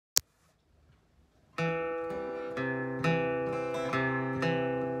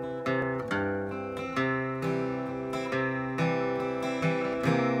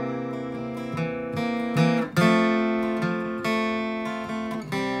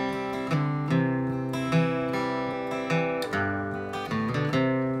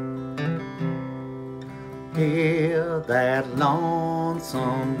that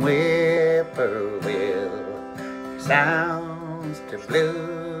lonesome whippoorwill, he sounds too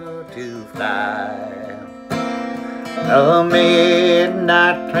blue to fly. The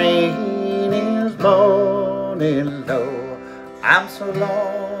midnight train is moaning low. I'm so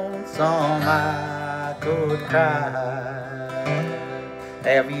lonesome I could cry.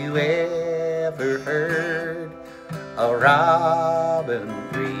 Have you ever heard a robin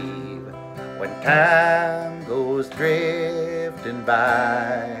grieve when time goes drifting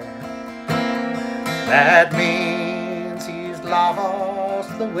by? That means he's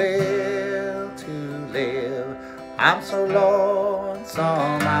lost the will to live. I'm so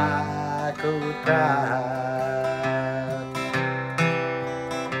lonesome I could cry.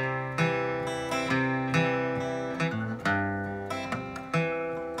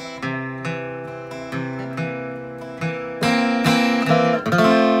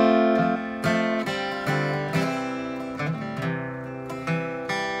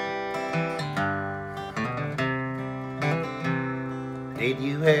 Did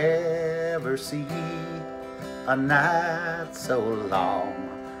you ever see a night so long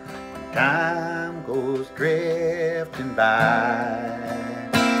when time goes drifting by?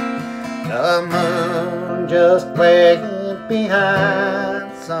 The moon just went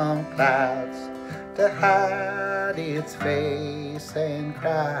behind some clouds to hide its face and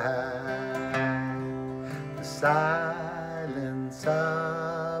cry. The silence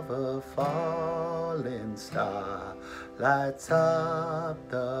of a falling star lights up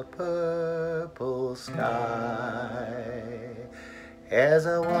the purple sky. As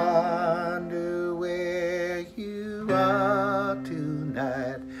I wonder where you are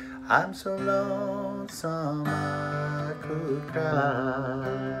tonight, I'm so lonesome I could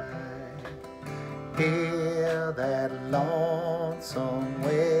cry. Hear that lonesome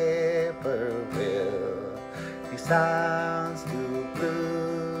whippoorwill, he sounds too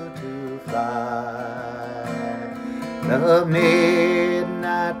blue to fly. The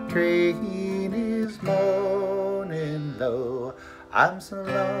midnight train is moaning low. I'm so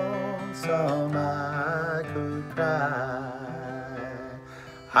lonesome I could cry.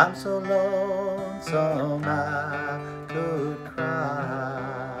 I'm so lonesome I could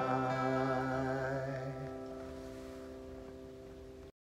cry.